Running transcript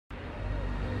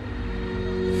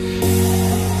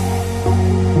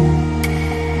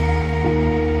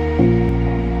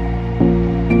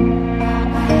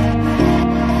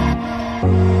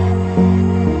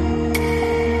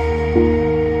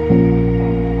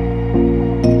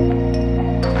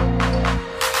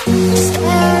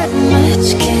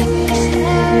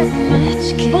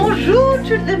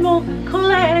Decidément,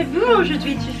 comment allez-vous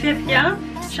aujourd'hui? Tu fais bien?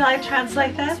 Shall I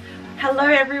translate that? Hello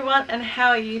everyone, and how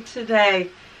are you today?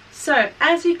 So,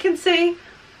 as you can see,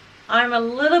 I'm a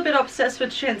little bit obsessed with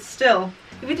Chintz still.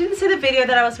 If you didn't see the video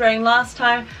that I was wearing last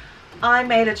time, I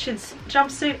made a Chintz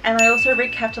jumpsuit and I also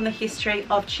recapped on the history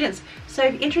of Chintz. So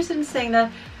if you're interested in seeing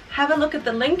that, have a look at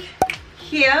the link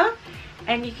here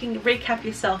and you can recap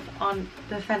yourself on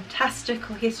the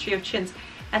fantastical history of Chintz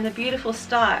and the beautiful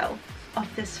style of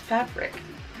this fabric.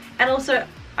 And also,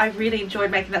 I really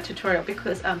enjoyed making that tutorial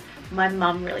because my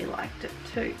mum really liked it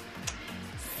too.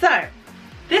 So,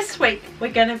 this week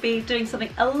we're going to be doing something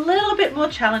a little bit more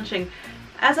challenging.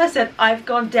 As I said, I've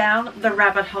gone down the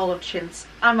rabbit hole of Chintz.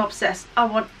 I'm obsessed. I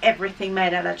want everything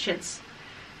made out of Chintz.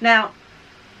 Now,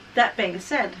 that being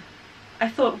said, I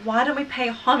thought, why don't we pay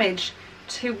homage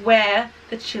to where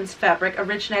the Chintz fabric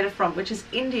originated from, which is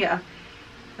India.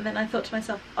 And then I thought to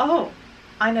myself, oh,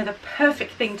 I know the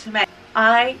perfect thing to make.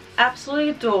 I absolutely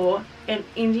adore an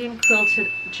Indian quilted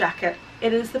jacket.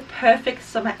 It is the perfect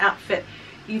summer outfit.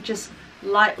 You just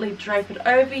lightly drape it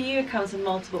over you. It comes in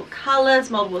multiple colors,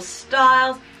 multiple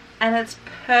styles, and it's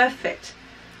perfect.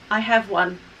 I have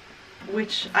one,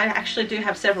 which I actually do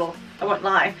have several, I won't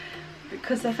lie,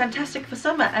 because they're fantastic for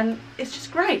summer and it's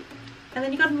just great. And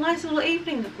then you've got a nice little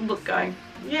evening look going.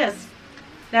 Yes.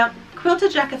 Now,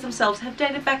 quilted jackets themselves have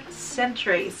dated back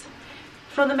centuries,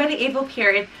 from the medieval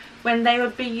period when they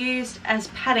would be used as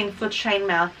padding for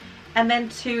chainmail and then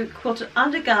to quilted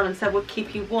undergarments that would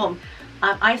keep you warm.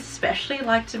 I especially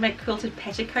like to make quilted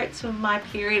petticoats for my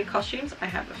period costumes. I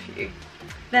have a few.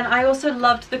 Then I also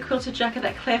loved the quilted jacket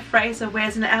that Claire Fraser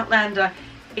wears in Outlander.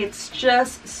 It's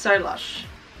just so lush.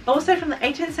 Also from the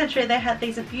 18th century they had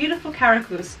these beautiful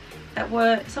caracoles that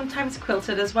were sometimes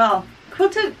quilted as well.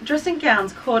 Quilted dressing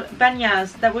gowns called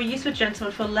banyas that were used for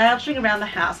gentlemen for lounging around the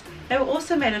house. They were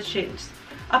also made of chintz.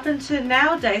 Up until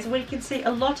nowadays, where you can see a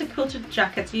lot of quilted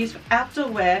jackets used for outdoor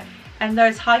wear and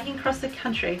those hiking across the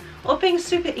country or being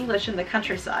super English in the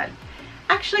countryside.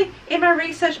 Actually, in my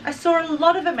research, I saw a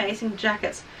lot of amazing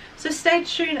jackets. So stay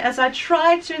tuned as I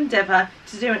try to endeavour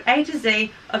to do an A to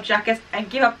Z of jackets and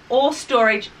give up all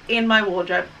storage in my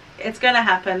wardrobe. It's going to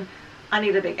happen. I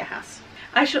need a bigger house.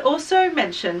 I should also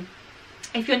mention,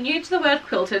 if you're new to the word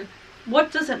quilted, what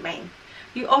does it mean?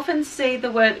 You often see the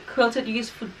word quilted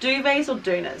used for duvets or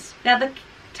doonas. Now the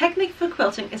technique for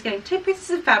quilting is getting two pieces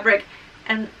of fabric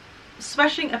and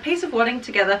smashing a piece of wadding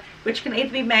together, which can either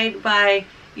be made by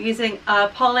using a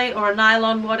poly or a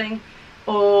nylon wadding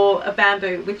or a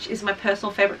bamboo, which is my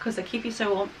personal favorite because they keep you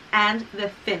so warm and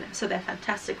they're thin, so they're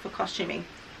fantastic for costuming.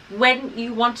 When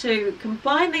you want to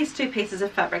combine these two pieces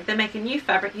of fabric, they make a new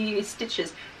fabric, you use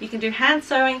stitches. You can do hand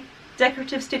sewing,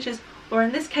 decorative stitches, or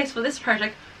in this case for this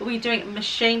project we'll be doing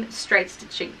machine straight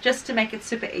stitching just to make it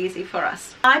super easy for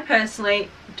us. I personally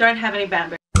don't have any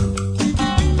bamboo.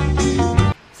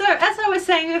 So as I was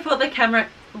saying before the camera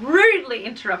rudely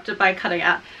interrupted by cutting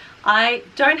out, I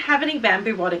don't have any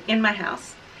bamboo wadding in my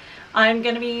house. I'm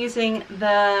going to be using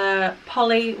the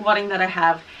poly wadding that I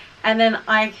have, and then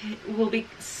I will be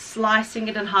slicing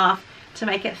it in half to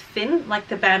make it thin like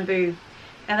the bamboo,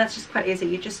 and that's just quite easy.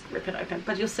 You just rip it open,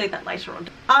 but you'll see that later on.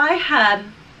 I had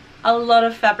a lot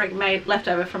of fabric left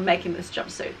over from making this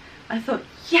jumpsuit. I thought,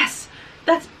 yes,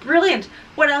 that's brilliant.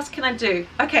 What else can I do?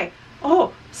 Okay,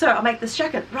 oh, so I'll make this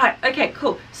jacket. Right, okay,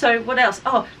 cool. So what else?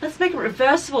 Oh, let's make it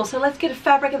reversible. So let's get a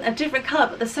fabric in a different color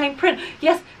but the same print.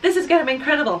 Yes, this is going to be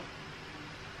incredible.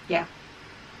 Yeah.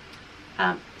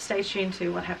 Stay tuned to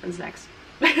what happens next.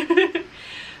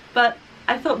 But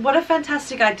I thought, what a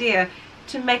fantastic idea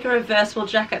to make a reversible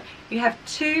jacket. You have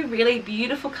two really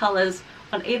beautiful colors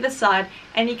on either side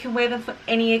and you can wear them for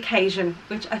any occasion,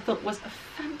 which I thought was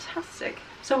fantastic.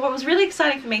 So what was really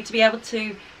exciting for me to be able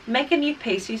to make a new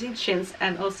piece using chintz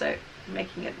and also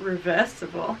making it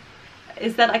reversible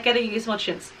is that I get to use more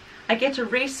chintz. I get to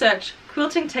research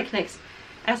quilting techniques,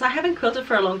 as I haven't quilted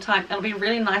for a long time. It'll be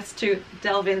really nice to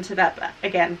delve into that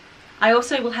again. I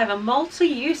also will have a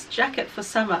multi-use jacket for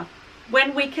summer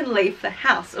when we can leave the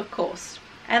house, of course.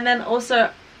 And then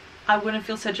also I wouldn't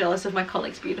feel so jealous of my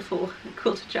colleague's beautiful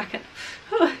quilted jacket.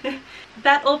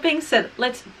 That all being said,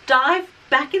 let's dive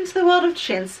back into the world of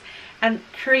chintz and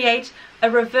create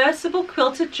a reversible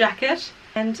quilted jacket.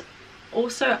 And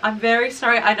also, I'm very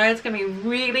sorry, I know it's going to be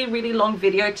a really long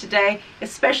video today,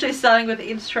 especially starting with the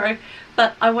intro,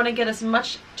 but I want to get as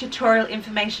much tutorial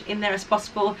information in there as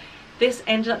possible. This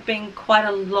ended up being quite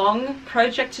a long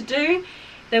project to do.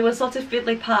 There was lots of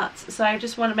fiddly parts, so I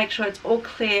just want to make sure it's all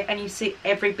clear and you see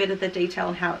every bit of the detail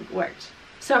and how it worked.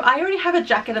 So I already have a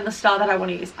jacket in the style that I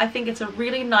want to use. I think it's a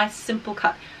really nice simple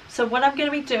cut. So what I'm going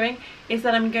to be doing is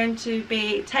that I'm going to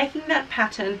be taking that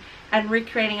pattern and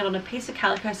recreating it on a piece of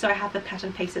calico so I have the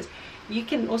pattern pieces. You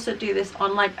can also do this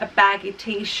on like a baggy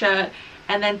t-shirt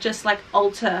and then just like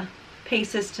alter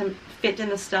pieces to fit in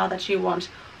the style that you want.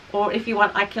 Or if you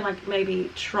want, I can like maybe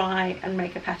try and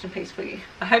make a pattern piece for you.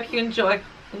 I hope you enjoy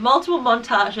multiple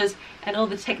montages and all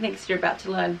the techniques you're about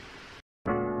to learn.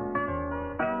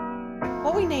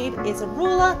 What we need is a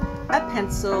ruler, a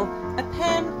pencil, a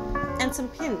pen and some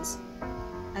pins,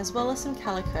 as well as some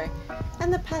calico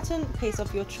and the pattern piece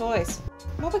of your choice.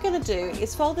 What we're going to do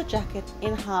is fold the jacket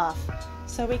in half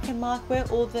so we can mark where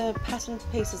all the pattern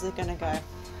pieces are going to go.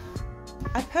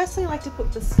 I personally like to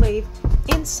put the sleeve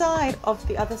inside of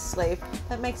the other sleeve.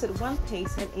 That makes it one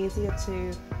piece and easier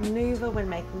to maneuver when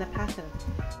making the pattern.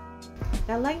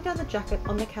 Now laying down the jacket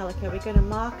on the calico, we're going to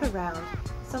mark around.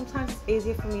 Sometimes it's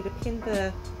easier for me to pin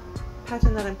the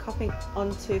pattern that I'm copying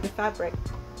onto the fabric,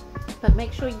 but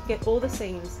make sure you get all the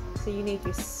seams. So you need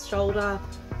your shoulder,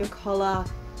 your collar,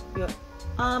 your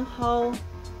armhole.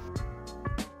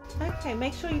 Okay,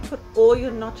 make sure you put all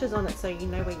your notches on it so you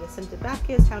know where your center back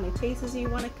is, how many pieces you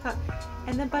want to cut,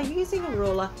 and then by using a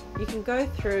ruler you can go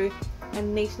through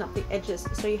and neaten up the edges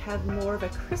so you have more of a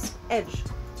crisp edge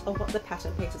of what the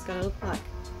pattern piece is going to look like.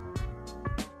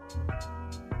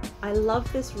 I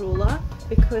love this ruler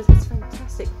because it's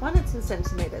fantastic. One, it's in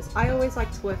centimeters. I always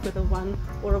like to work with a 1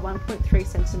 or a 1.3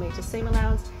 centimeter seam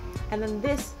allowance, and then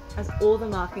this has all the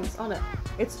markings on it.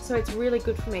 So it's really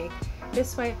good for me.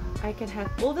 This way I can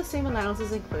have all the seam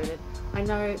allowances included. I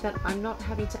know that I'm not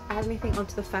having to add anything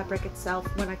onto the fabric itself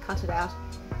when I cut it out,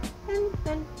 and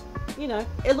then, you know,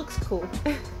 it looks cool.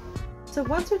 So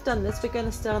once we've done this, we're going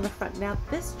to start on the front. Now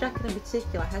this jacket in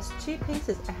particular has two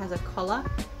pieces. It has a collar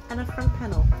and a front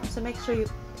panel. So make sure you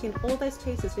pin all those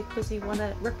pieces because you want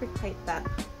to replicate that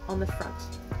on the front.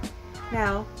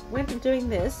 Now when doing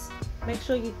this, make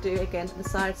sure you do again the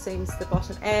side seams, the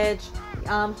bottom edge, the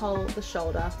armhole, the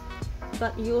shoulder.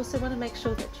 But you also want to make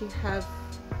sure that you have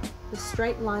the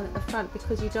straight line at the front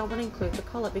because you don't want to include the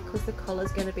collar because the collar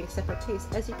is going to be a separate piece.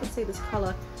 As you can see, this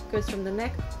collar goes from the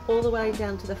neck all the way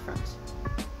down to the front.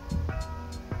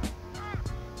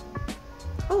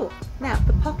 Oh, now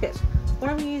the pocket. What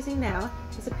I'm using now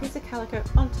is a piece of calico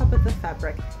on top of the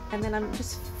fabric, and then I'm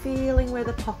just feeling where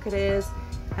the pocket is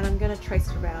and I'm going to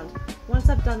trace it around. Once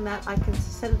I've done that, I can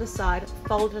set it aside,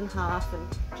 fold it in half and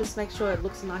just make sure it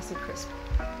looks nice and crisp.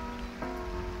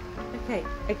 Okay,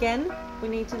 again, we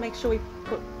need to make sure we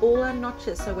put all our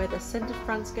notches, so where the center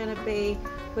front's going to be,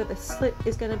 where the slit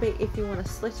is going to be if you want a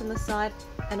slit in the side,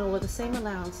 and all of the seam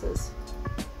allowances.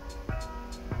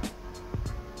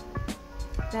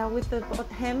 Now with the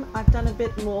hem, I've done a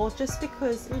bit more just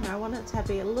because, you know, I want it to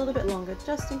be a little bit longer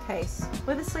just in case.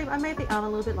 With the sleeve, I made the arm a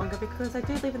little bit longer because I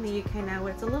do live in the UK now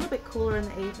where it's a little bit cooler in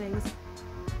the evenings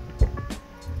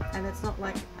and it's not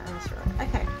like Australia.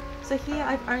 Okay, so here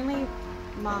I've only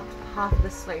marked half of the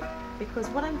sleeve because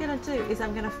what I'm going to do is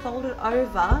I'm going to fold it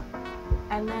over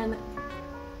and then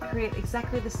create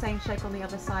exactly the same shape on the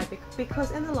other side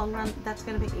because in the long run that's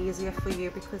going to be easier for you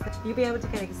because you'll be able to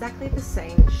get exactly the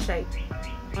same shape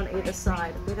on either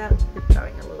side without it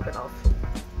going a little bit off.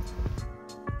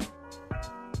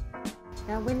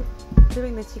 Now when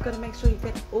doing this, you've got to make sure you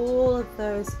get all of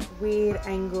those weird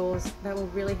angles. That will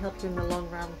really help you in the long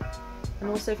run. And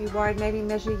also if you're worried, maybe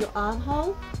measure your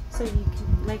armhole so you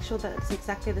can make sure that it's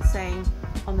exactly the same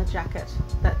on the jacket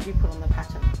that you put on the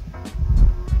pattern.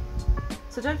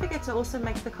 So don't forget to also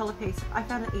make the collar piece. I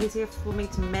found it easier for me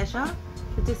to measure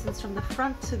the distance from the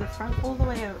front to the front all the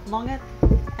way along it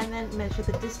and then measure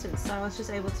the distance. So I was just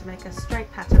able to make a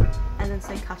straight pattern and then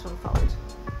say cut on fold.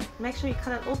 Make sure you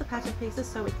cut out all the pattern pieces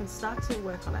so we can start to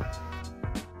work on it.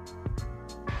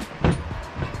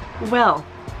 Well,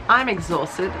 I'm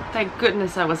exhausted. Thank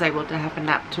goodness I was able to have a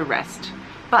nap to rest.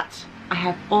 But I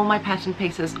have all my pattern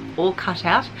pieces all cut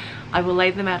out. I will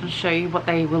lay them out and show you what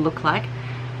they will look like.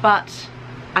 But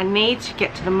I need to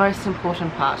get to the most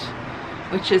important part,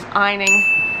 which is ironing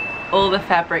all the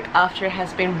fabric after it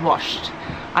has been washed.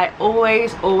 I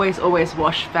always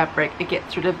wash fabric. It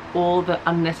gets rid of all the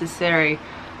unnecessary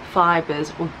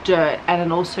fibers or dirt, and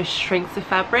it also shrinks the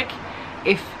fabric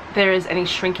if there is any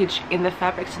shrinkage in the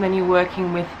fabric. So then you're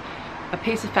working with a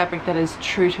piece of fabric that is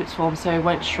true to its form, so it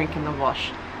won't shrink in the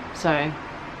wash. So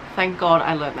thank God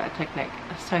I learned that technique.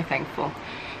 I'm so thankful.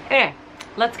 Anyway,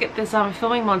 let's get this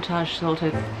filming montage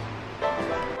sorted.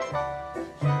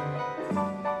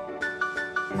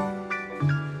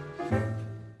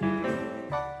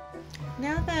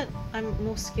 Now that I'm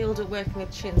more skilled at working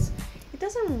with chintz,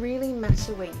 doesn't really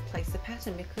matter where you place the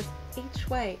pattern because each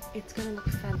way it's going to look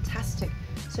fantastic.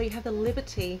 So you have the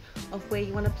liberty of where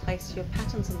you want to place your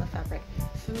patterns on the fabric.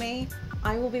 For me,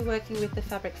 I will be working with the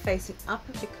fabric facing up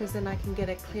because then I can get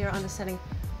a clearer understanding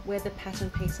where the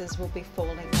pattern pieces will be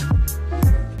falling.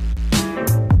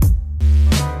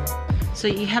 So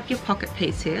you have your pocket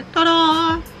piece here,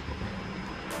 ta-da!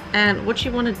 And what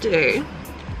you want to do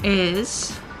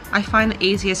is, I find the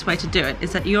easiest way to do it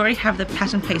is that you already have the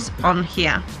pattern piece on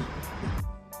here.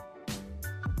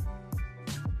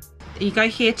 You go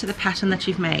here to the pattern that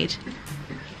you've made,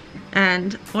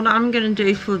 and what I'm going to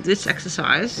do for this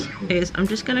exercise is I'm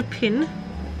just going to pin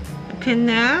a pin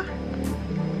there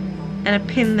and a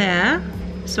pin there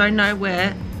so I know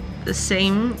where the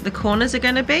seam, the corners are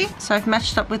going to be. So I've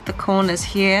matched up with the corners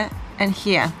here and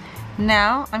here.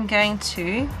 Now I'm going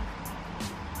to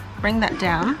bring that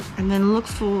down and then look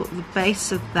for the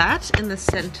base of that in the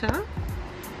center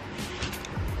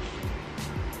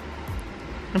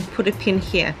and put a pin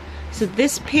here. So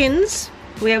this pins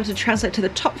we'll be able to translate to the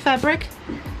top fabric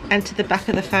and to the back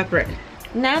of the fabric.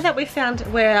 Now that we've found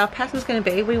where our pattern's going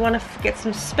to be, we want to get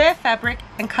some spare fabric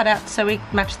and cut out so we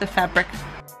match the fabric.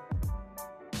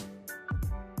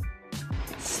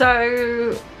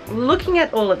 So looking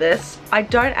at all of this, I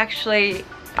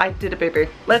did a boo-boo,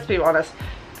 let's be honest.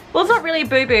 Well, it's not really a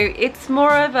boo-boo, it's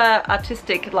more of a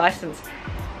artistic license.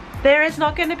 There is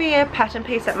not going to be a pattern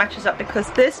piece that matches up because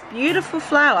this beautiful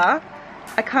flower,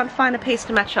 I can't find a piece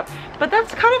to match up. But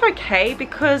that's kind of okay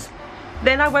because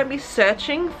then I won't be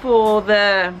searching for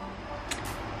the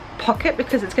pocket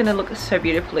because it's going to look so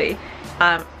beautifully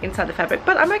inside the fabric.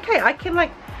 But I'm okay, I can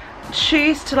like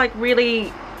choose to like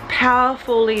really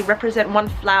powerfully represent one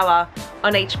flower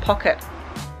on each pocket.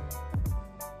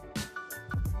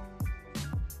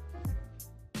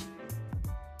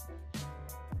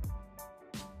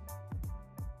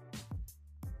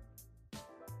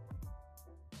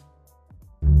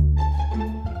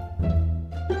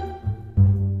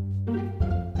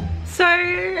 So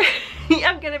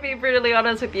I'm gonna be brutally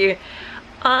honest with you.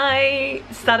 I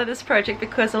started this project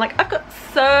because I'm like, I've got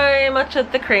so much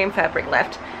of the cream fabric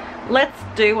left. Let's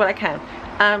do what I can.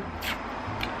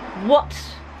 What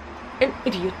an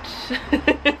idiot.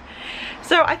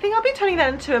 So I think I'll be turning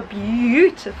that into a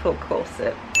beautiful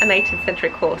corset, an 18th century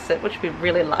corset, which would be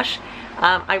really lush.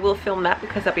 I will film that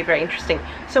because that'll be very interesting.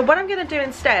 So what I'm going to do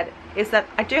instead is that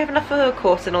I do have enough for a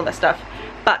corset and all that stuff,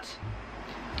 but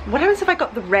what happens if I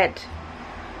got the red?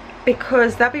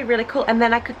 Because that'd be really cool, and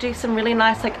then I could do some really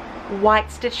nice like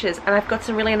white stitches, and I've got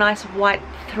some really nice white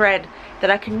thread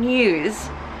that I can use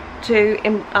to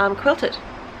quilt it,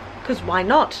 because why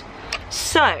not?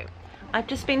 So I've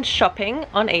just been shopping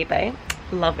on eBay,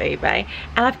 love eBay,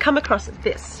 and I've come across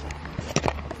this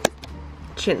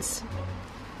chintz,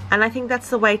 and I think that's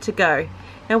the way to go.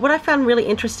 Now what I found really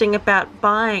interesting about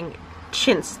buying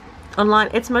chintz online,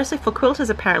 it's mostly for quilters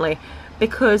apparently,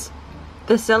 because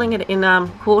they're selling it in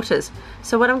quarters.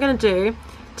 So what I'm going to do,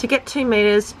 to get 2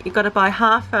 meters you've got to buy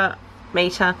half a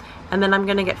meter, and then I'm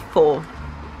going to get 4.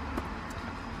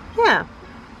 Yeah,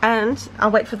 and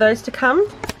I'll wait for those to come,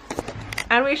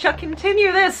 and we shall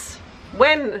continue this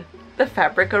when the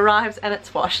fabric arrives and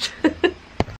it's washed.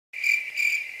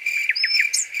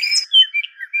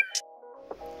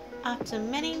 After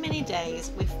many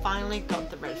days, we finally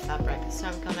got the red fabric, so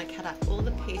I'm going to cut out all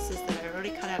the pieces that I already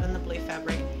cut out in the blue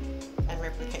fabric and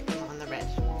replicate them on the red.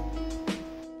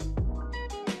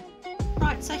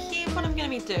 Right, so here what I'm going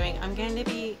to be doing, I'm going to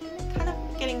be kind of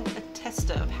getting a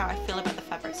tester of how I feel about the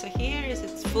fabric. So here is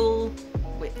its full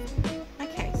width.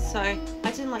 Okay, so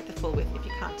I didn't like the full width if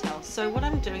you can't tell. So what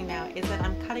I'm doing now is that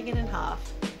I'm cutting it in half.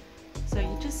 So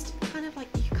you just kind of like,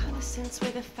 you kind of sense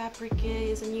where the fabric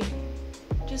is and you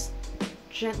just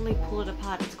gently pull it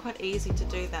apart. It's quite easy to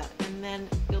do that, and then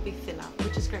it'll be thinner,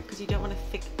 which is great because you don't want a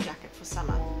thick jacket for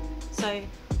summer. So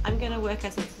I'm going to work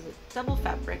as a double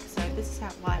fabric, so this is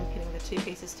why I'm pinning the 2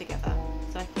 pieces together,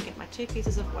 so I can get my 2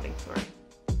 pieces of wadding through.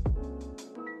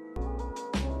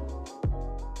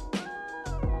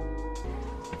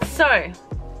 So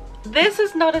this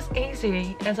is not as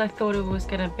easy as I thought it was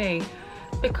going to be,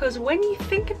 because when you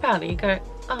think about it, you go,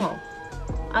 oh,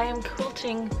 I am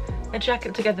quilting a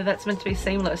jacket together that's meant to be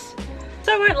seamless.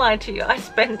 So I won't lie to you, I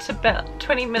spent about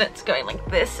 20 minutes going like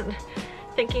this and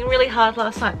thinking really hard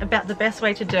last night about the best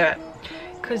way to do it,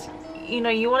 because you know,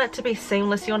 you want it to be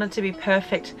seamless, you want it to be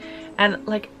perfect, and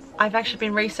like I've actually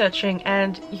been researching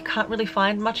and you can't really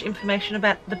find much information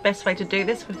about the best way to do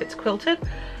this if it's quilted.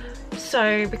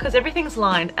 So because everything's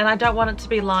lined, and I don't want it to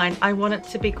be lined, I want it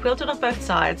to be quilted on both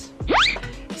sides,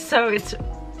 so it's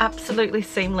absolutely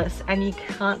seamless and you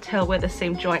can't tell where the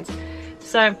seam joints.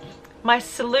 So My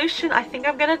solution I think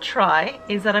I'm going to try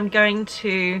is that I'm going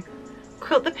to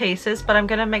quilt the pieces, but I'm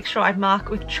going to make sure I mark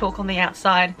with chalk on the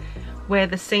outside where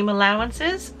the seam allowance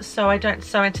is, so I don't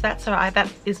sew into that. So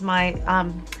that is my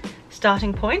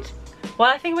starting point.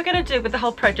 What I think we're going to do with the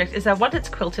whole project is that once it's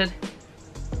quilted,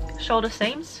 shoulder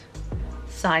seams,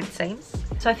 side seams.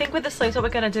 So I think with the sleeves what we're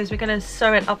going to do is we're going to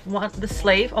sew it up the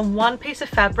sleeve on one piece of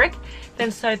fabric,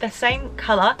 then sew the same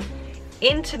colour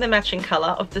into the matching colour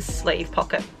of the sleeve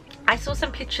pocket. I saw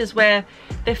some pictures where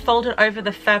they're folded over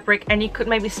the fabric and you could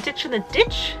maybe stitch in the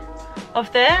ditch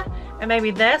of there and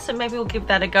maybe there, so maybe we'll give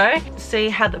that a go, see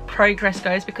how the progress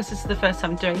goes, because this is the first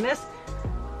time doing this.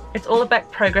 It's all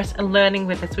about progress and learning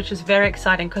with this, which is very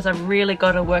exciting because I've really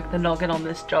got to work the noggin on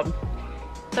this job.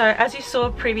 So as you saw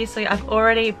previously, I've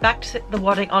already backed the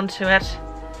wadding onto it.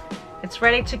 It's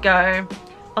ready to go.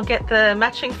 I'll get the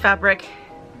matching fabric,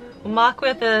 we'll mark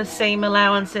where the seam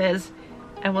allowance is,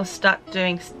 and we'll start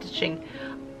doing stitching.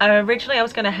 Originally I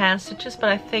was going to hand stitches, but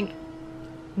I think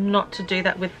not to do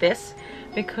that with this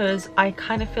because I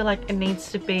kind of feel like it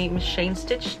needs to be machine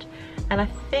stitched, and I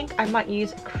think I might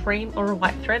use cream or a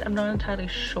white thread. I'm not entirely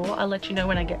sure. I'll let you know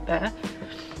when I get there.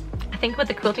 I think with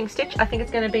the quilting stitch, I think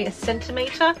it's going to be 1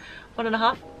 centimetre,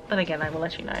 1.5, but again I will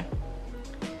let you know.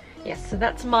 Yes, so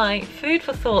that's my food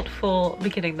for thought for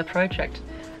beginning the project.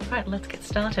 Right, let's get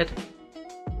started.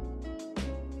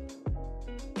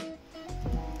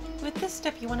 With this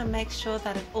step you want to make sure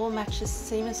that it all matches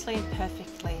seamlessly and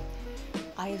perfectly.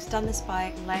 I've done this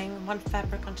by laying one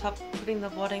fabric on top, putting the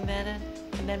wadding there,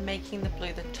 and then making the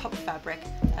blue the top fabric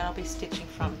that I'll be stitching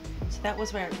from. So that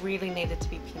was where it really needed to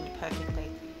be pinned perfectly.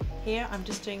 Here I'm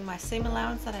just doing my seam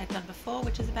allowance that I had done before,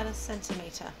 which is about 1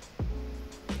 centimetre.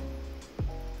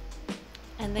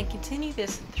 And then continue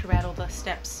this throughout all the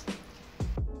steps.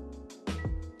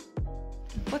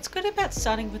 What's good about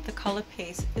starting with the collar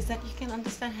piece is that you can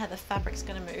understand how the fabric's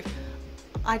going to move.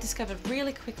 I discovered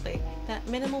really quickly that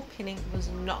minimal pinning was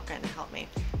not going to help me.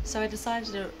 So I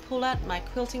decided to pull out my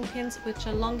quilting pins, which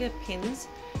are longer pins,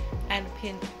 and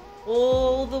pin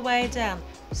all the way down.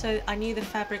 So I knew the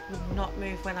fabric would not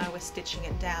move when I was stitching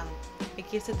it down. It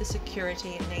gives it the security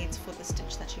it needs for the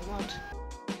stitch that you want.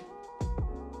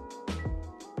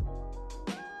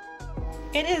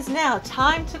 It is now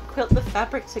time to quilt the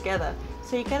fabric together.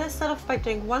 So you're going to start off by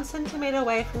doing 1 centimetre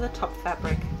away from the top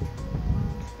fabric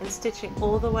and stitching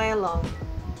all the way along.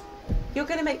 You're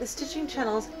going to make the stitching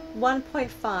channels 1.5.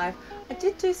 I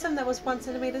did do some that was 1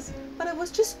 centimetre, but it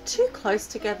was just too close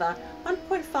together.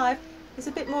 1.5 is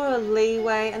a bit more of a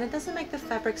leeway and it doesn't make the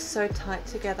fabric so tight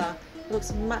together. It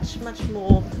looks much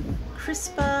more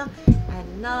crisper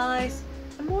and nice,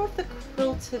 and more of the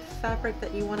quilted fabric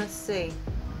that you want to see.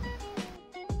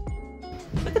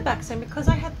 With the back seam, because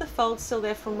I had the fold still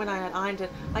there from when I had ironed it,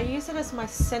 I use it as my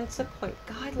center point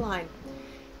guideline.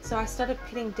 So I started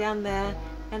pinning down there,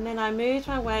 and then I moved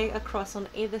my way across on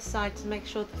either side to make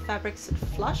sure the fabrics had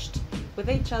flushed with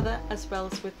each other as well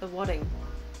as with the wadding.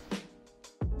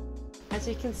 As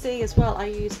you can see as well, I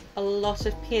used a lot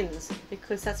of pins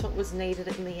because that's what was needed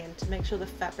in the end to make sure the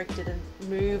fabric didn't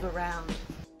move around.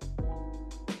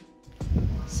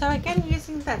 So again,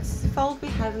 using that fold we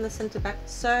have in the center back,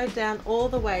 sew down all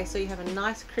the way so you have a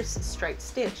nice crisp straight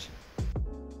stitch.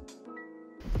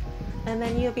 And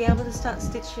then you'll be able to start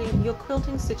stitching your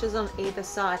quilting stitches on either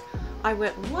side. I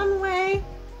went one way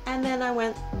and then I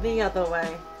went the other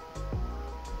way.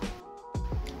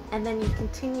 And then you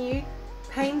continue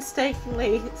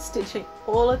painstakingly stitching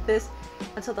all of this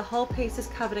until the whole piece is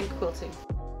covered in quilting.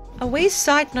 A wee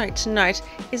side note to note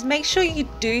is make sure you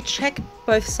do check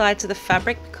both sides of the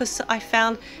fabric, because I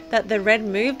found that the red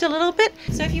moved a little bit.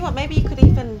 So if you want, maybe you could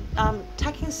even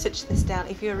tuck and stitch this down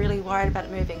if you're really worried about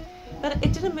it moving. But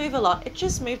it didn't move a lot, it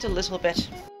just moved a little bit.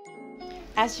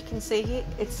 As you can see here,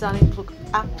 it's starting to look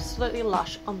absolutely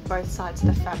lush on both sides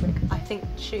of the fabric. I think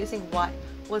choosing white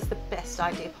was the best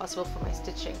idea possible for my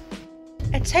stitching.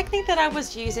 A technique that I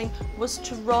was using was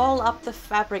to roll up the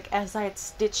fabric as I had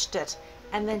stitched it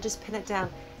and then just pin it down.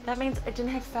 That means I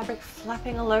didn't have fabric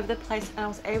flapping all over the place, and I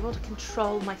was able to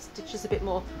control my stitches a bit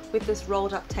more with this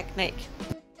rolled up technique.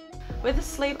 With the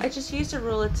sleeve, I just used a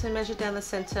ruler to measure down the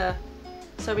center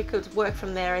so we could work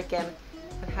from there again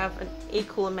and have an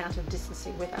equal amount of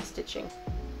distancing with our stitching.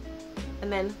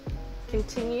 And then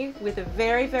continue with a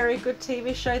very good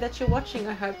TV show that you're watching,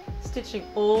 I hope, stitching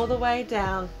all the way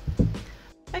down.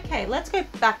 Okay, let's go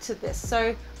back to this.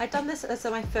 So I'd done this as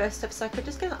my first step so I could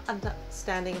just get an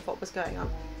understanding of what was going on.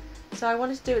 So I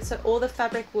wanted to do it so all the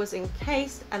fabric was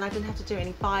encased and I didn't have to do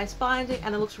any bias binding,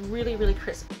 and it looks really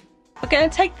crisp. We're going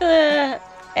to take the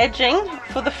edging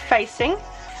for the facing.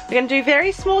 We're going to do a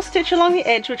very small stitch along the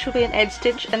edge, which will be an edge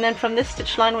stitch, and then from this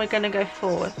stitch line we're going to go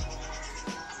forward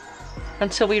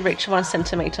until we reach 1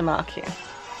 centimeter mark here.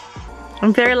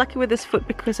 I'm very lucky with this foot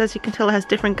because, as you can tell, it has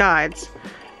different guides.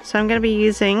 So I'm going to be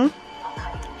using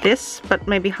this, but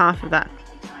maybe half of that.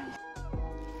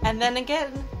 And then again,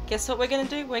 guess what we're going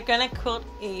to do? We're going to quilt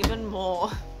even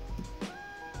more.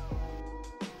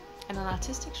 And an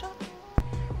artistic shot.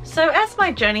 So as my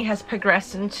journey has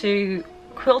progressed into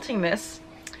quilting this,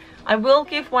 I will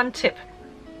give one tip.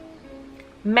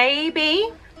 Maybe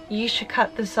you should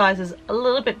cut the sizes a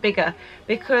little bit bigger,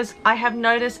 because I have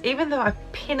noticed, even though I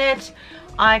pin it,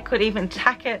 I could even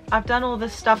tack it, I've done all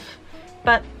this stuff,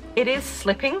 but it is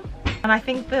slipping, and I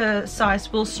think the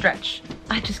size will stretch.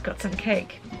 I just got some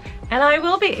cake and I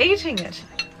will be eating it.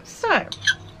 So,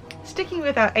 sticking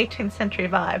with our 18th century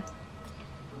vibe.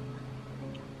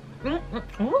 Ooh,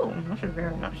 that is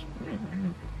very nice.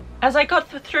 As I got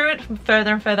through it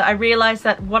further and further, I realized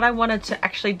that what I wanted to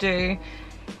actually do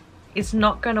is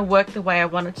not going to work the way I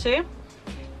wanted to.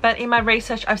 But in my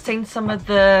research, I've seen some of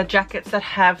the jackets that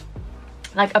have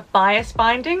like a bias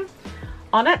binding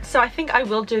on it, so I think I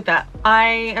will do that. I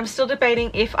am still debating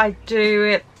if I do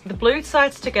it the blue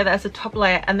sides together as a top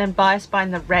layer and then bias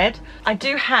bind the red. I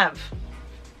do have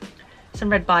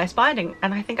some red bias binding,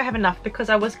 and I think I have enough, because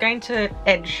I was going to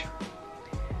edge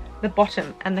the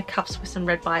bottom and the cuffs with some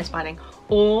red bias binding,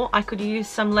 or I could use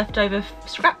some leftover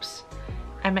scraps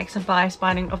and make some bias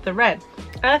binding of the red,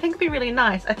 and I think it'd be really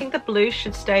nice. I think the blue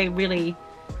should stay really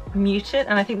muted,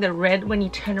 and I think the red, when you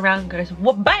turn around, goes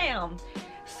whoop bam.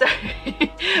 So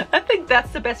I think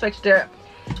that's the best way to do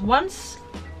it. Once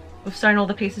we've sewn all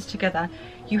the pieces together,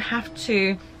 you have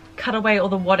to cut away all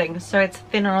the wadding so it's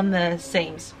thinner on the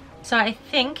seams. So I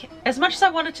think, as much as I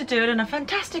wanted to do it in a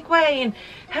fantastic way and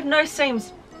have no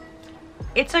seams,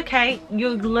 it's okay.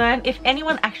 You'll learn. If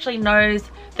anyone actually knows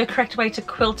the correct way to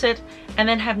quilt it and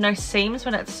then have no seams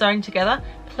when it's sewn together,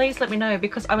 please let me know,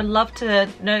 because I would love to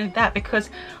know that,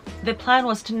 because the plan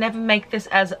was to never make this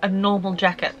as a normal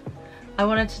jacket. I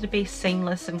wanted it to be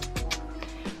seamless. And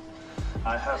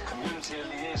I have community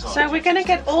liaison. so we're going to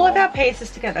get all of our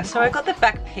pieces together. So I've got the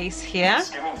back piece here.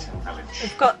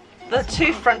 We've got the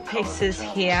 2 front pieces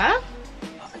here.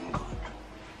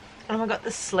 And we've got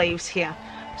the sleeves here.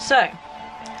 So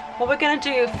what we're going to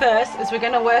do first is we're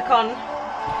going to work on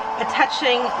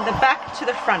attaching the back to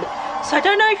the front. So I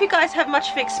don't know if you guys have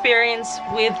much of experience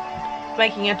with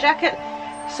making a jacket,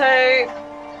 so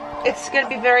it's going to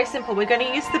be very simple. We're going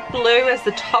to use the blue as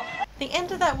the top. The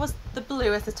end of that was the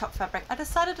blue as the top fabric. I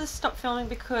decided to stop filming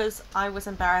because I was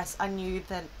embarrassed. I knew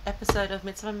that episode of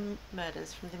Midsummer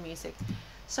Murders from the music.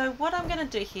 So what I'm going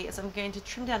to do here is I'm going to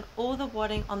trim down all the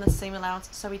wadding on the seam allowance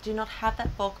so we do not have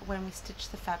that bulk when we stitch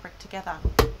the fabric together.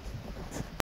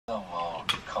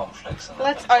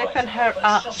 Let's open her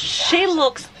up. She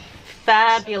looks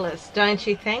fabulous, don't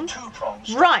you think?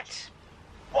 Right.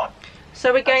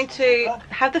 So we're going to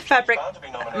have the fabric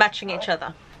matching each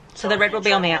other. So the red will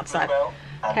be on the outside.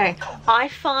 Okay, I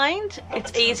find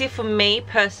it's easier for me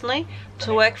personally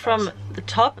to work from the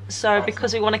top, so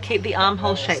because we want to keep the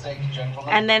armhole shape,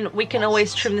 and then we can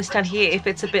always trim this down here if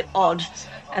it's a bit odd,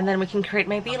 and then we can create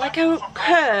maybe like a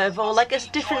curve or like a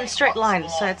different straight line.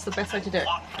 So it's the best way to do it.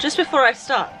 Just before I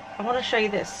start, I want to show you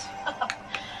this.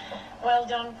 Well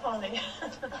done, Polly.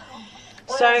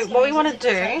 So what we want to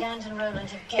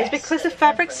do is, because the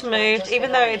fabric's moved,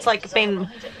 even though it's like been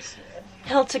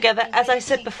held together, as I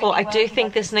said before, I do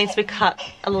think this needs to be cut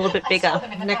a little bit bigger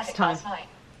next time.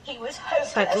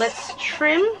 So let's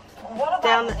trim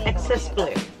down the excess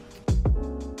blue.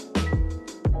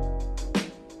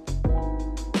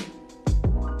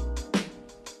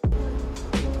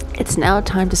 It's now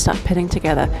time to start pinning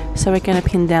together, so we're going to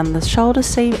pin down the shoulder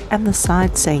seam and the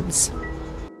side seams.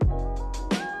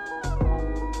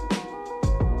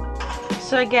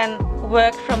 So again,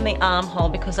 work from the armhole,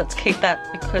 because let's keep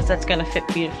that, because that's going to fit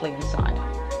beautifully inside.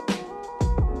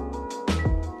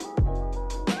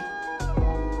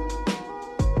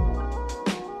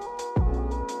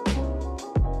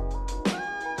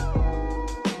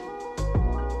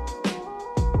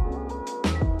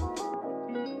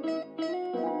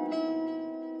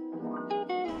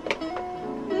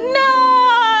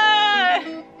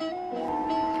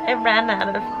 I ran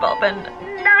out of bobbin.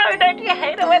 No, don't you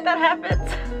hate it when that happens?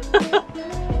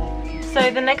 So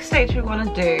the next stage we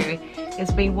want to do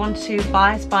is we want to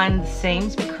bias bind the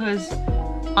seams, because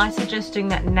I suggest doing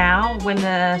that now when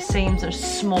the seams are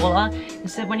smaller,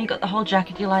 instead when you got the whole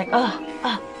jacket you're like, oh,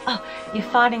 you're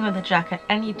fighting with the jacket,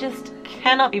 and you just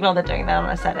cannot be bothered doing that on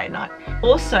a Saturday night.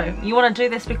 Also, you want to do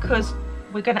this because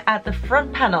we're going to add the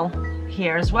front panel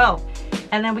here as well.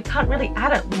 and then we can't really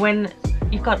add it when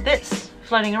you've got this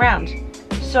floating around.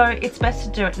 So it's best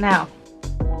to do it now.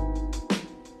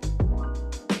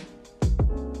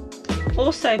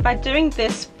 Also, by doing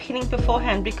this pinning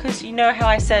beforehand, because you know how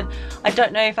I said I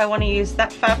don't know if I want to use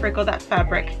that fabric or that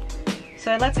fabric.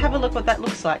 So let's have a look what that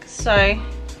looks like. So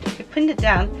we pinned it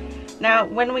down. Now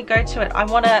when we go to it, I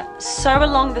want to sew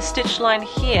along the stitch line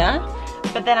here,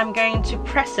 but then I'm going to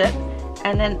press it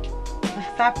and then the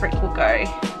fabric will go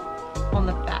on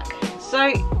the back.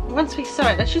 So once we sew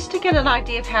it, it's just to get an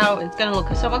idea of how it's going to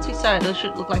look. So once we sew it, it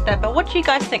should look like that. But what do you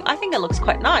guys think? I think it looks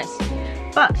quite nice.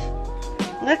 But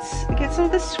let's get some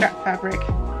of this scrap fabric.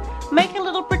 Make a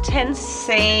little pretend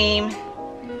seam.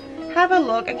 Have a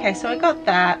look. Okay, so I got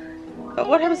that. But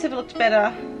what happens if it looked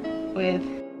better with...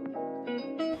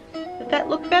 Would that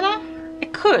look better?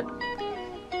 It could.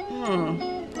 Ooh.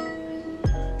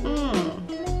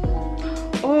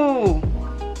 Ooh.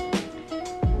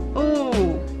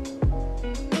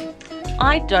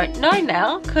 I don't know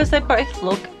now because they both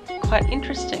look quite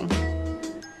interesting.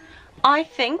 I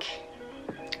think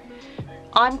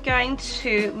I'm going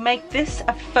to make this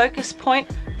a focus point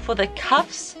for the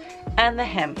cuffs and the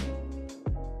hem.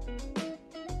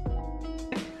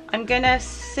 I'm gonna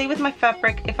see with my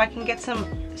fabric if I can get some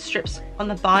strips on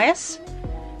the bias,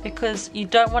 because you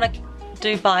don't want to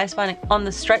do bias binding on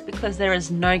the straight because there is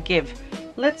no give.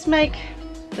 Let's make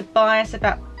the bias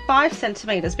about 5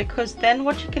 centimeters, because then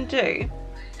what you can do,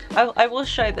 I will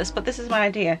show this, but this is my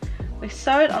idea. We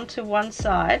sew it onto one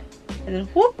side and then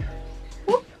whoop,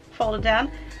 whoop, fold it down,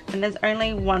 and there's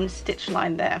only one stitch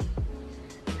line there.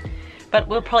 But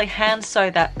we'll probably hand sew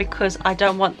that because I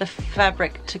don't want the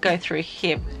fabric to go through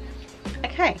here.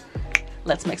 Okay,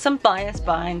 let's make some bias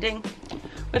binding.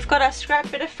 We've got our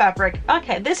scrap bit of fabric.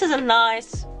 Okay, this is a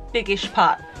nice biggish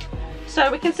part.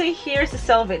 So we can see here is the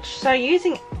selvage. So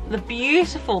using the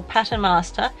beautiful Pattern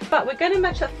Master, but we're going to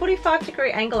match that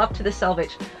 45-degree angle up to the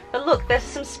selvage. But look, there's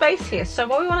some space here. So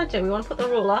what we want to do, we want to put the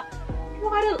ruler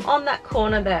right on that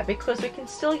corner there, because we can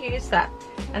still use that.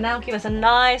 And that'll give us a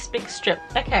nice big strip.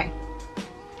 Okay,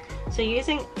 so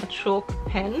using a chalk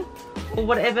pen or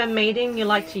whatever medium you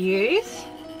like to use,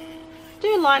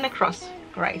 do a line across.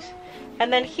 Great.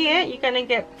 And then here you're going to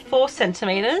get 4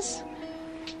 centimeters.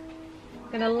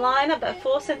 You're going to line up that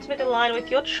 4 centimeter line with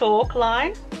your chalk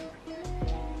line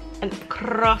and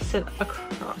cross it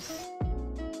across.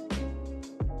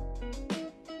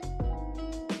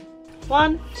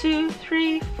 1, 2,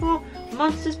 3, 4,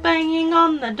 monsters banging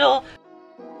on the door.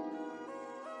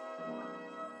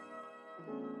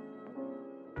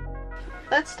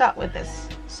 Let's start with this.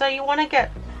 So you want to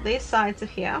get these sides of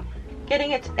here,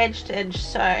 getting it edge to edge.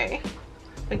 So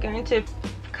we're going to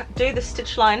do the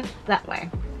stitch line that way.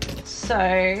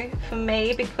 So for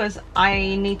me, because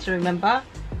I need to remember,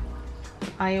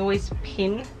 I always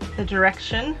pin the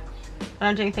direction when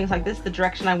I'm doing things like this, the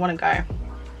direction I want to go.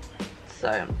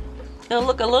 So it'll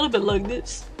look a little bit like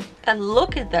this. And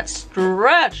look at that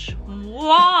stretch.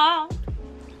 Wow.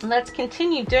 Let's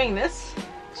continue doing this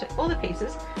to all the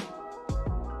pieces.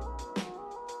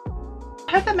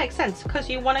 I hope that makes sense, because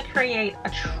you want to create a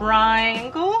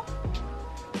triangle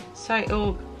so it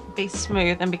will be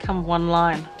smooth and become one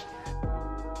line.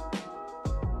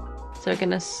 So we're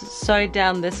going to sew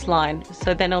down this line,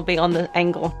 so then it'll be on the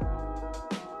angle.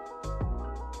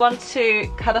 Want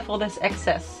to cut off all this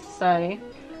excess, so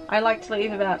I like to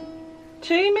leave about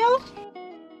 2 mil.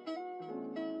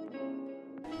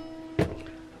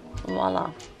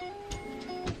 Voila.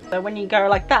 So when you go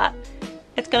like that,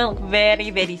 it's going to look very,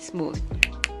 very smooth.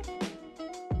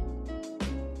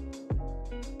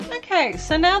 Okay,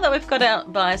 so now that we've got our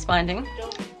bias binding,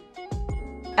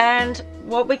 and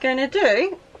what we're going to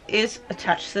do is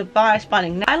attach the bias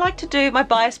binding. Now, I like to do my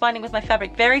bias binding with my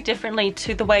fabric very differently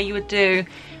to the way you would do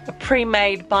a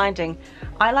pre-made binding.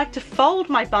 I like to fold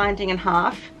my binding in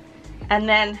half and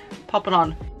then pop it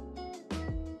on.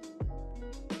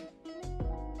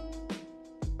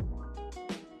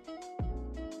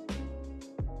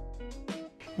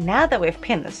 Now that we've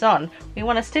pinned this on, we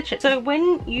want to stitch it. So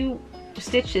when you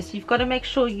stitch this, you've got to make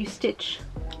sure you stitch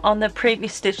on the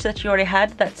previous stitch that you already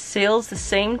had that seals the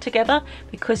seam together,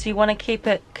 because you want to keep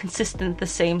it consistent, the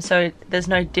seam, so there's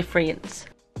no difference.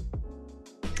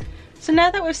 So now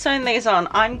that we've sewn these on,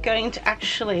 I'm going to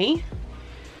actually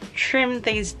trim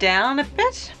these down a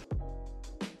bit.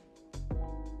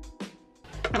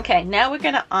 Okay, now we're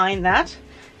going to iron that,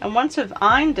 and once we've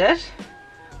ironed it,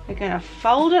 we're going to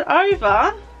fold it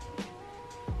over,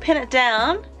 pin it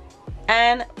down,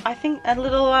 and I think a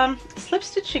little slip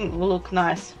stitching will look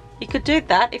nice. You could do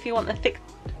that if you want the thick,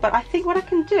 but I think what I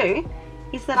can do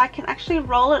is that I can actually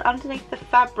roll it underneath the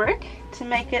fabric to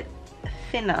make it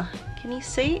thinner. Can you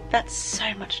see? That's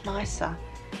so much nicer.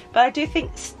 But I do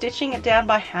think stitching it down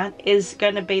by hand is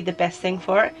going to be the best thing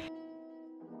for it.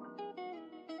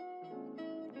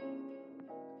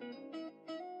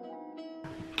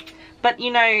 But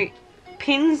you know,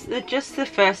 pins are just the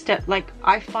first step. Like,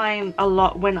 I find a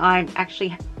lot when I'm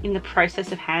actually in the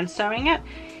process of hand sewing it,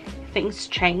 things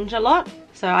change a lot.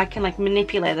 So I can like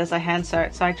manipulate as I hand sew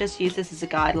it. So I just use this as a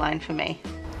guideline for me.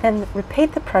 Then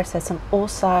repeat the process on all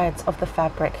sides of the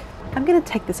fabric. I'm going to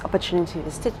take this opportunity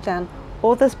to stitch down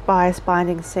all this bias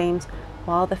binding seams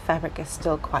while the fabric is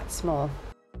still quite small.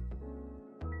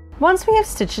 Once we have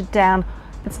stitched it down,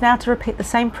 it's now to repeat the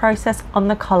same process on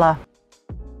the collar.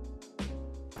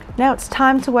 Now it's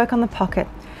time to work on the pocket.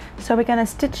 So we're going to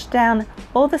stitch down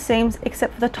all the seams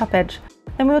except for the top edge.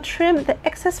 Then we'll trim the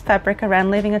excess fabric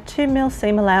around, leaving a 2mm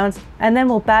seam allowance, and then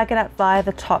we'll bag it up via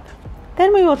the top.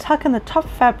 Then we will tuck in the top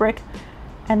fabric,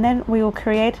 and then we will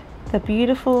create the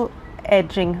beautiful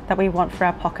edging that we want for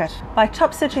our pocket by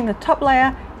top stitching the top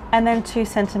layer and then 2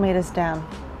 centimeters down.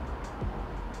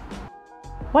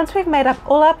 Once we've made up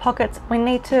all our pockets, we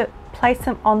need to place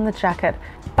them on the jacket.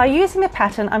 By using the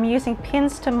pattern, I'm using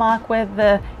pins to mark where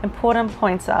the important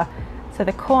points are. So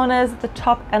the corners, the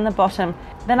top and the bottom.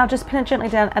 Then I'll just pin it gently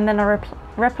down, and then I'll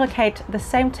replicate the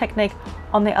same technique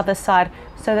on the other side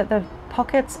so that the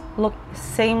pockets look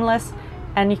seamless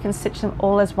and you can stitch them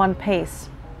all as one piece.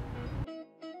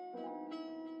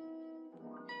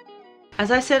 As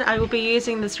I said, I will be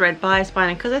using this red bias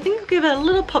binding because I think it'll give it a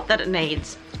little pop that it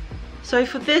needs. So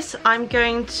for this, I'm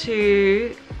going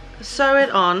to sew it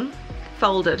on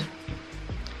folded,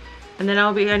 and then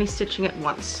I'll be only stitching it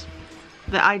once.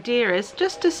 The idea is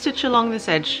just to stitch along this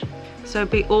edge so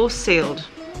it'll be all sealed.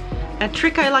 A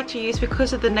trick I like to use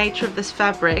because of the nature of this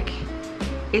fabric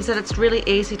is that it's really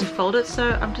easy to fold it,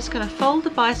 so I'm just going to fold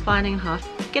the bias binding in half,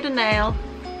 get a nail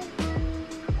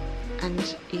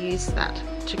and use that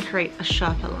to create a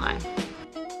sharper line.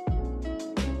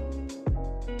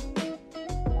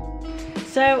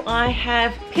 So I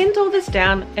have pinned all this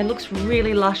down. It looks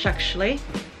really lush actually.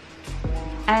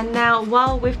 And now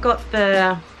while we've got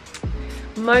the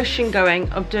motion going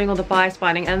of doing all the bias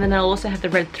binding, and then I'll also have the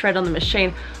red thread on the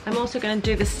machine, I'm also going to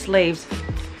do the sleeves.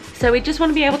 So we just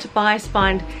want to be able to bias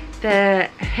bind the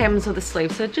hems of the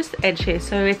sleeve, so just the edge here,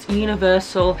 so it's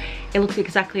universal, it looks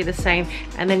exactly the same,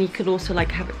 and then you could also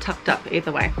like have it tucked up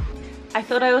either way. I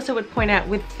thought I also would point out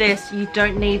with this, you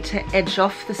don't need to edge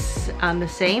off the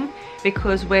seam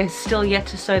because we're still yet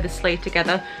to sew the sleeve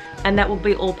together, and that will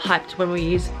be all piped when we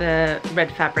use the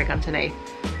red fabric underneath.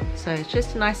 So it's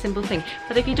just a nice simple thing.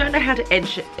 But if you don't know how to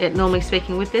edge it, normally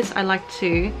speaking, with this I like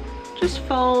to just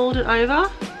fold it over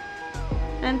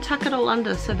and tuck it all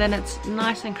under, so then it's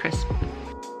nice and crisp.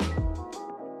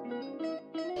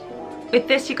 With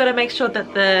this, you've got to make sure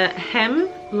that the hem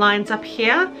lines up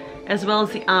here as well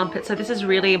as the armpit, so this is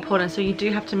really important, so you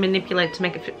do have to manipulate to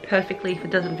make it fit perfectly if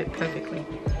it doesn't fit perfectly.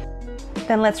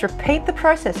 Then let's repeat the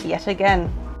process yet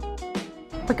again.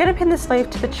 We're going to pin the sleeve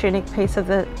to the tunic piece of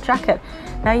the jacket.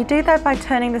 Now you do that by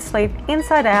turning the sleeve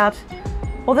inside out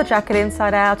or the jacket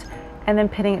inside out and then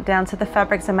pinning it down so the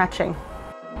fabrics are matching.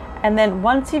 And then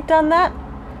once you've done that,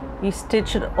 you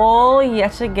stitch it all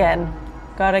yet again.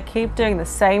 Gotta keep doing the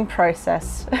same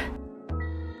process.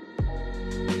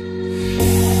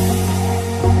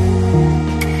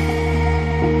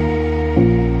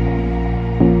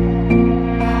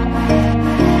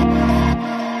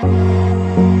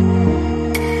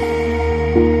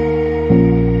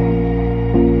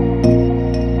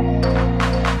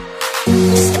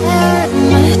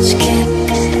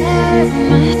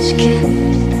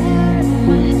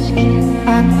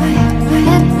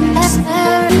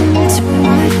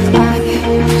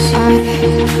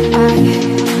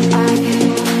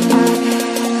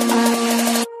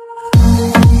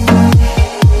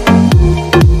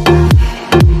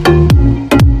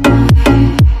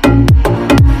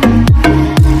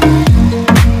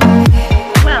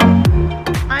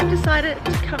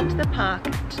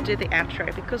 The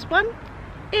outro because one,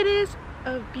 it is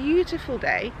a beautiful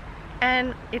day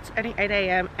and it's only 8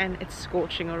 AM and it's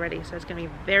scorching already, so it's going to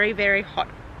be very, very hot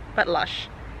but lush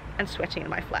and sweating in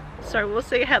my flat, so we'll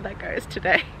see how that goes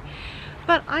today.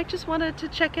 But I just wanted to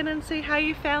check in and see how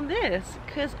you found this,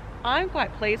 because I'm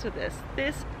quite pleased with this.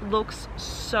 This looks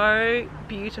so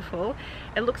beautiful.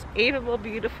 It looks even more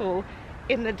beautiful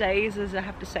in the daisies, I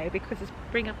have to say, because it's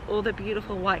bringing up all the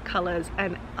beautiful white colors,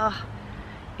 and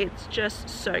it's just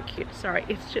so cute. Sorry,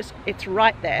 it's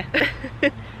right there.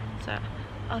 So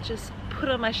I'll just put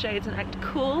on my shades and act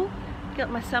cool, get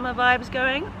my summer vibes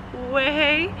going.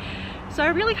 Way. So I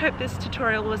really hope this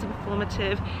tutorial was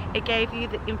informative. It gave you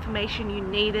the information you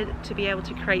needed to be able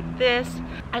to create this.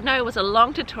 I know it was a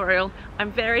long tutorial.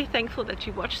 I'm very thankful that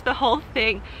you watched the whole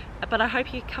thing, but I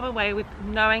hope you come away with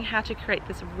knowing how to create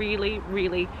this really,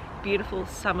 really beautiful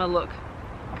summer look,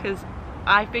 because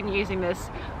I've been using this.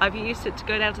 I've used it to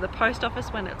go down to the post office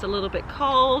when it's a little bit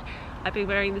cold. I've been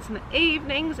wearing this in the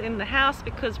evenings in the house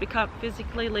because we can't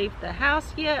physically leave the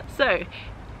house yet. So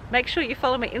make sure you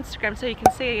follow my Instagram so you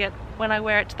can see it when I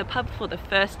wear it to the pub for the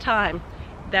first time.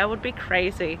 That would be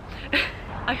crazy.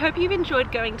 I hope you've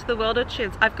enjoyed going to the world of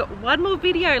chintz. I've got one more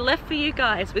video left for you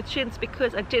guys with chintz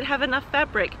because I did have enough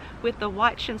fabric with the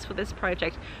white chintz for this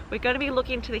project. We're going to be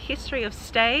looking into the history of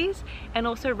stays and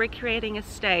also recreating a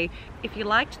stay. If you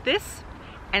liked this,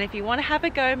 and if you want to have a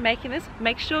go making this,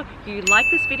 make sure you like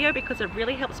this video because it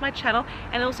really helps my channel,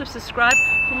 and also subscribe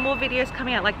for more videos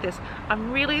coming out like this.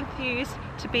 I'm really enthused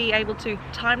to be able to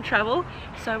time travel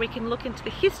so we can look into the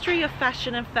history of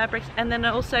fashion and fabrics, and then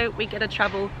also we get to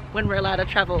travel when we're allowed to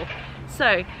travel.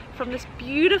 So from this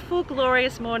beautiful,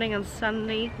 glorious morning in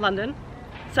sunny London,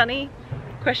 sunny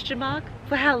question mark,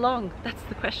 for how long? That's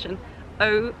the question.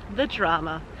 Oh, the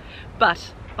drama.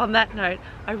 But on that note,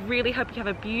 I really hope you have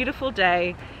a beautiful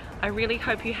day. I really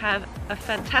hope you have a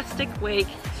fantastic week,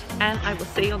 and I will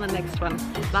see you on the next one.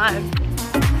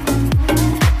 Bye.